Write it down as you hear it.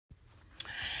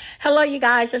Hello, you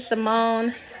guys. It's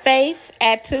Simone Faith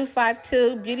at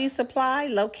 252 Beauty Supply,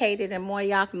 located in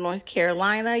Moyock, North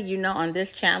Carolina. You know, on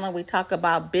this channel, we talk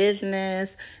about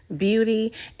business,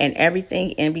 beauty, and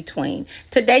everything in between.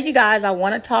 Today, you guys, I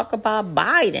want to talk about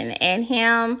Biden and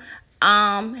him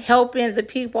helping the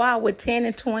people out with 10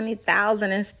 and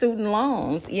 20,000 in student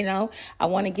loans. You know, I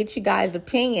want to get you guys'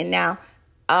 opinion. Now,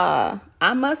 I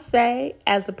must say,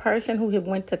 as a person who have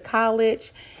went to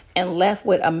college and left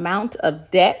with amount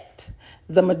of debt,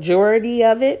 the majority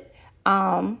of it,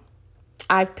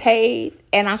 I've paid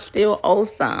and I still owe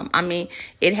some. I mean,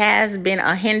 it has been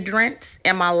a hindrance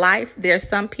in my life. There's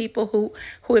some people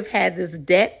who have had this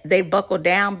debt. They buckled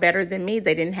down better than me.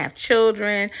 They didn't have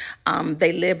children.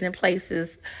 They lived in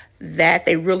places that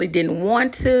they really didn't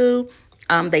want to.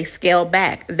 They scaled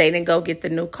back. They didn't go get the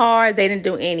new car. They didn't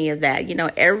do any of that. You know,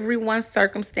 everyone's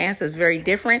circumstance is very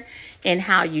different in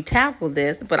how you tackle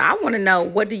this. But I want to know,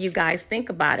 what do you guys think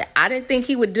about it? I didn't think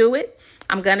he would do it.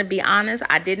 I'm going to be honest.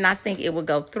 I did not think it would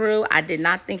go through. I did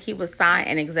not think he would sign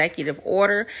an executive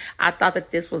order. I thought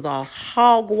that this was all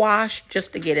hogwash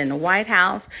just to get in the White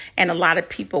House. And a lot of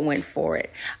people went for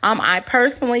it. I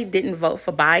personally didn't vote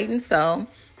for Biden. So,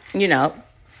 you know,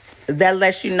 that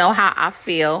lets you know how I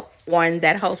feel on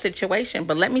that whole situation.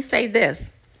 But let me say this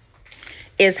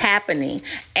is happening.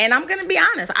 And I'm going to be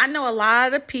honest. I know a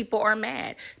lot of people are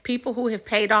mad. People who have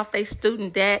paid off their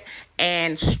student debt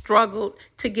and struggled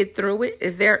to get through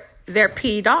it, they're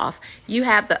peed off. You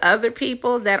have the other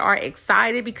people that are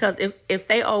excited because if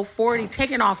they owe 40,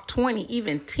 taking off 20,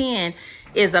 even 10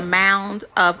 is a mound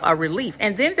of a relief.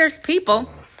 And then there's people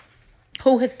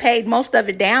who has paid most of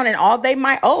it down and all they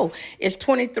might owe is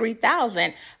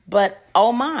 $23,000. But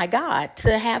oh my God,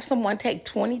 to have someone take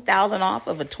 $20,000 off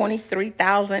of a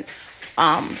 $23,000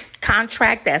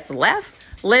 contract that's left.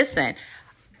 Listen,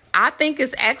 I think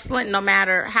it's excellent no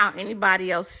matter how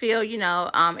anybody else feel. You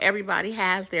know, everybody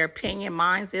has their opinion.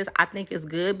 Mine is, I think it's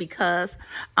good because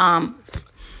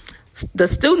the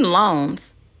student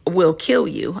loans will kill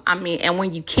you. I mean, and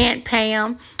when you can't pay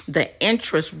them, the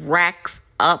interest racks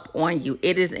up on you.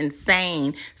 It is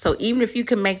insane. So even if you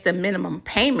can make the minimum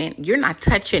payment, you're not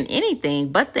touching anything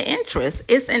but the interest.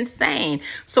 It's insane.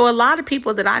 So a lot of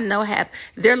people that I know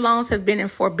their loans have been in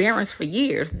forbearance for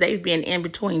years. They've been in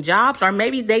between jobs, or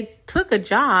maybe they took a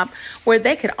job where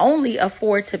they could only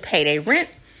afford to pay their rent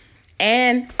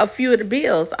and a few of the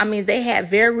bills. I mean, they had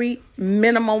very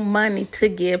minimal money to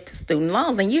give to student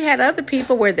loans. And you had other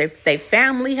people where their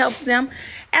family helped them.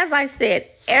 As I said,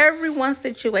 everyone's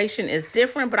situation is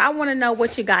different, but I want to know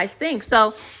what you guys think.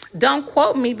 So don't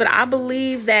quote me, but I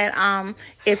believe that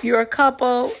if you're a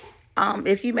couple,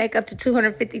 if you make up to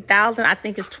 $250,000, I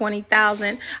think it's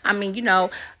 $20,000. I mean, you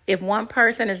know, if one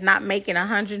person is not making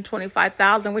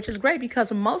 $125,000, which is great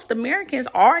because most Americans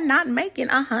are not making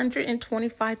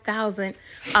 $125,000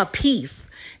 a piece.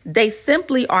 They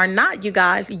simply are not, you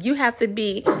guys. You have to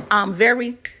be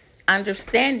very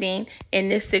understanding in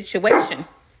this situation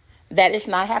that it's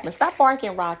not happening. Stop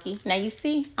barking, Rocky. Now you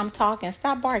see I'm talking.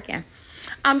 Stop barking.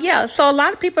 Yeah, so a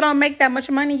lot of people don't make that much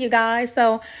money, you guys.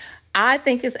 So I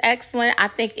think it's excellent. I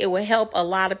think it will help a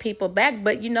lot of people back.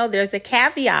 But, you know, there's a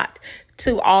caveat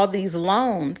to all these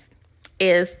loans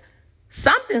is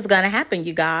something's going to happen,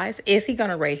 you guys. Is he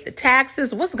going to raise the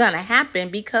taxes? What's going to happen?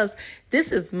 Because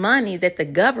this is money that the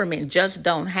government just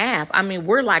don't have. I mean,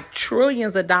 we're like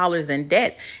trillions of dollars in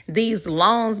debt. These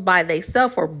loans by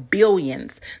themselves are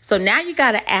billions. So now you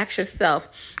got to ask yourself,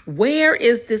 where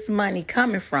is this money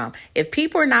coming from? If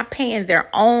people are not paying their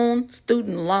own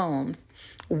student loans,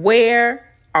 where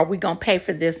are we going to pay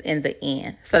for this in the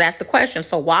end? So that's the question.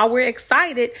 So while we're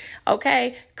excited,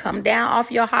 okay, come down off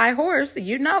your high horse,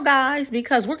 you know, guys,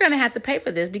 because we're going to have to pay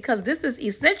for this because this is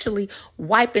essentially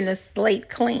wiping the slate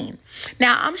clean.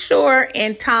 Now, I'm sure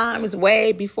in times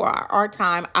way before our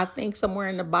time, I think somewhere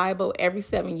in the Bible, every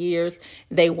 7 years,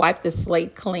 they wipe the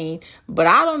slate clean. But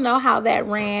I don't know how that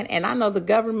ran. And I know the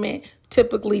government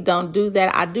typically don't do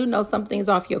that. I do know some things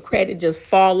off your credit just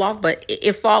fall off, but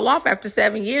it fall off after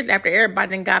 7 years after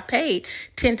everybody then got paid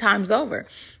 10 times over.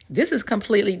 This is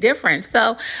completely different.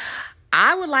 So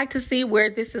I would like to see where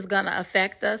this is going to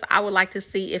affect us. I would like to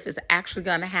see if it's actually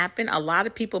going to happen. A lot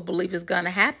of people believe it's going to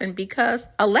happen because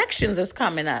elections is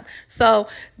coming up. So,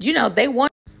 you know, they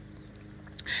want.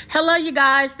 Hello, you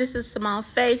guys. This is Simone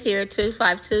Faith here at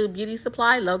 252 Beauty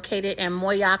Supply, located in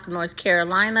Moyock, North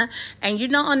Carolina. And you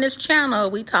know, on this channel,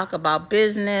 we talk about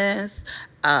business,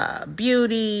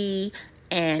 beauty,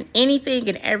 and anything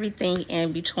and everything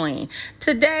in between.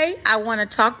 Today, I want to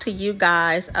talk to you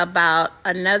guys about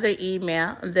another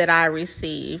email that I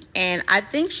received. And I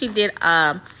think she did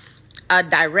a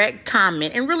direct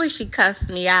comment, and really she cussed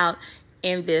me out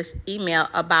in this email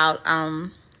about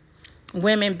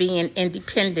women being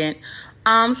independent.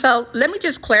 So let me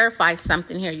just clarify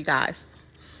something here, you guys.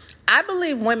 I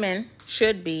believe women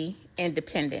should be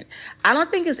independent. I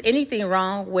don't think there's anything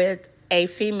wrong with a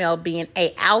female being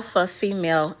a alpha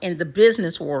female in the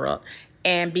business world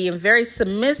and being very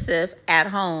submissive at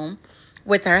home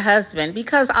with her husband,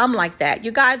 because I'm like that.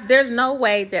 You guys, there's no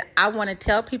way that I want to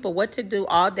tell people what to do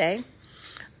all day.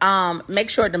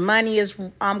 Make sure the money is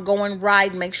going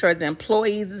right. Make sure the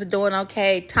employees is doing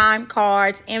okay. Time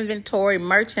cards, inventory,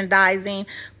 merchandising,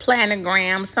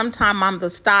 planograms. Sometimes I'm the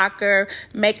stocker,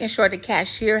 making sure the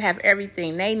cashier have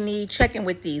everything they need, checking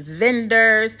with these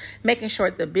vendors, making sure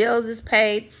the bills is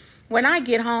paid. When I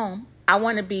get home, I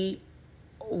want to be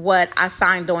what I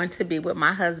signed on to be with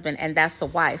my husband, and that's a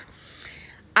wife.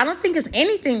 I don't think there's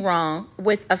anything wrong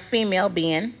with a female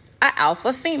being an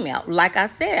alpha female. Like I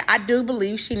said, I do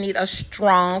believe she needs a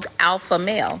strong alpha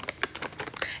male.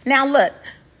 Now, look,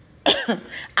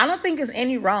 I don't think there's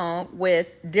any wrong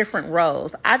with different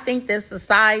roles. I think that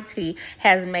society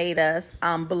has made us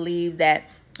believe that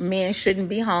men shouldn't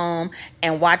be home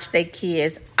and watch their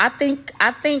kids. I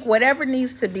think whatever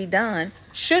needs to be done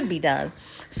should be done.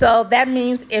 So that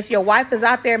means if your wife is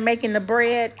out there making the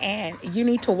bread and you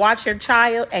need to watch your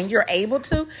child and you're able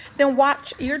to, then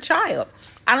watch your child.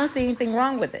 I don't see anything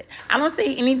wrong with it. I don't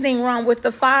see anything wrong with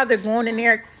the father going in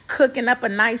there cooking up a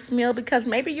nice meal, because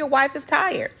maybe your wife is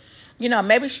tired. You know,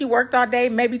 maybe she worked all day.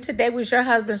 Maybe today was your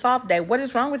husband's off day. What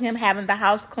is wrong with him having the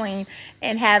house clean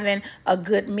and having a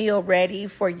good meal ready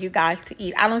for you guys to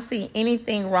eat? I don't see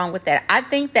anything wrong with that. I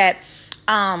think that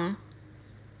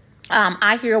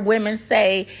I hear women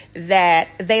say that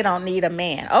they don't need a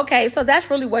man. Okay, so that's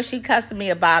really what she cussed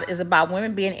me about, is about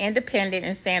women being independent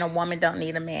and saying a woman don't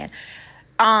need a man.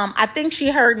 I think she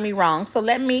heard me wrong. So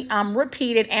let me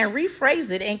repeat it and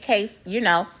rephrase it in case,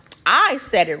 I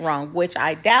said it wrong, which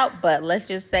I doubt, but let's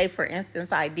just say, for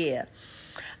instance, I did.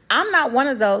 I'm not one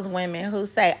of those women who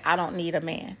say I don't need a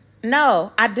man.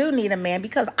 No, I do need a man,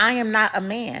 because I am not a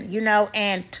man,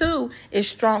 and two is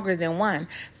stronger than one.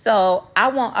 So I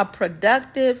want a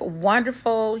productive,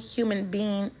 wonderful human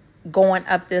being going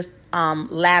up this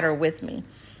ladder with me.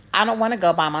 I don't want to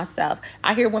go by myself.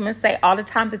 I hear women say all the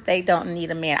time that they don't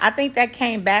need a man. I think that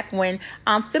came back when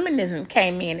feminism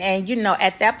came in. And,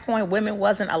 at that point, women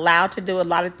wasn't allowed to do a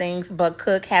lot of things but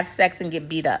cook, have sex, and get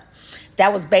beat up.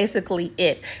 That was basically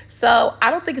it. So I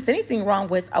don't think it's anything wrong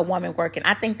with a woman working.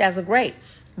 I think that's great.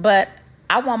 But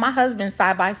I want my husband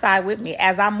side by side with me.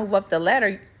 As I move up the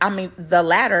ladder,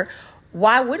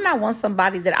 why wouldn't I want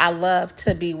somebody that I love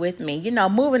to be with me?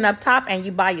 Moving up top and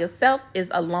you by yourself is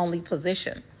a lonely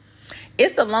position.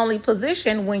 It's a lonely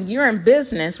position when you're in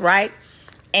business, right?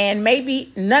 And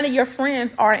maybe none of your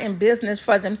friends are in business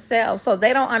for themselves. So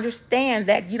they don't understand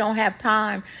that you don't have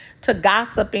time to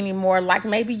gossip anymore like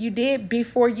maybe you did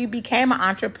before you became an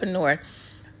entrepreneur.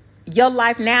 Your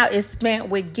life now is spent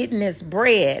with getting this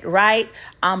bread, right?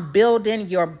 Building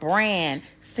your brand,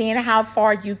 seeing how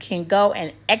far you can go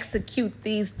and execute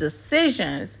these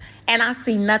decisions. And I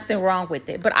see nothing wrong with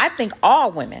it. But I think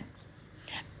all women,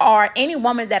 or any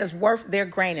woman that is worth their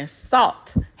grain of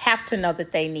salt, have to know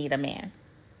that they need a man.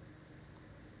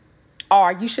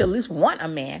 Or you should at least want a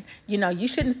man. You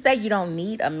shouldn't say you don't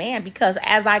need a man, because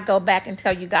as I go back and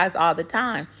tell you guys all the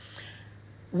time,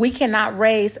 we cannot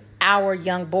raise our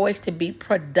young boys to be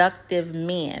productive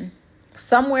men.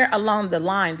 Somewhere along the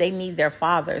line, they need their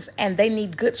fathers, and they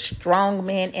need good, strong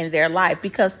men in their life,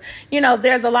 because,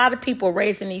 there's a lot of people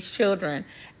raising these children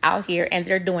out here and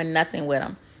they're doing nothing with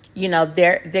them.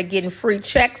 They're getting free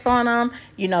checks on them.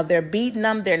 They're beating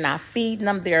them. They're not feeding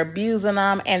them. They're abusing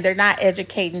them, and they're not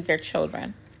educating their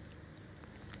children.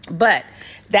 But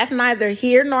that's neither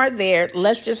here nor there.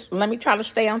 Let me try to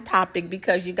stay on topic,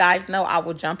 because you guys know I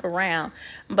will jump around.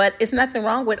 But it's nothing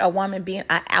wrong with a woman being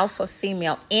an alpha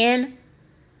female in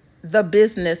the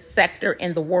business sector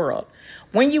in the world.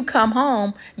 When you come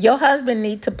home, your husband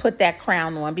needs to put that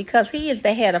crown on, because he is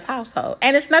the head of household.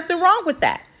 And it's nothing wrong with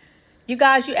that. You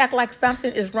guys, you act like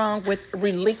something is wrong with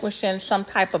relinquishing some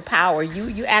type of power.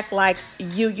 You act like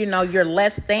you're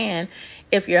less than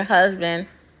if your husband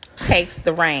takes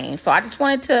the reins. So I just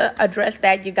wanted to address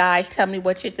that, you guys. Tell me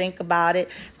what you think about it.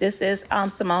 This is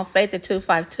Simone Faith at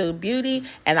 252 Beauty,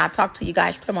 and I'll talk to you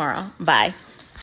guys tomorrow. Bye.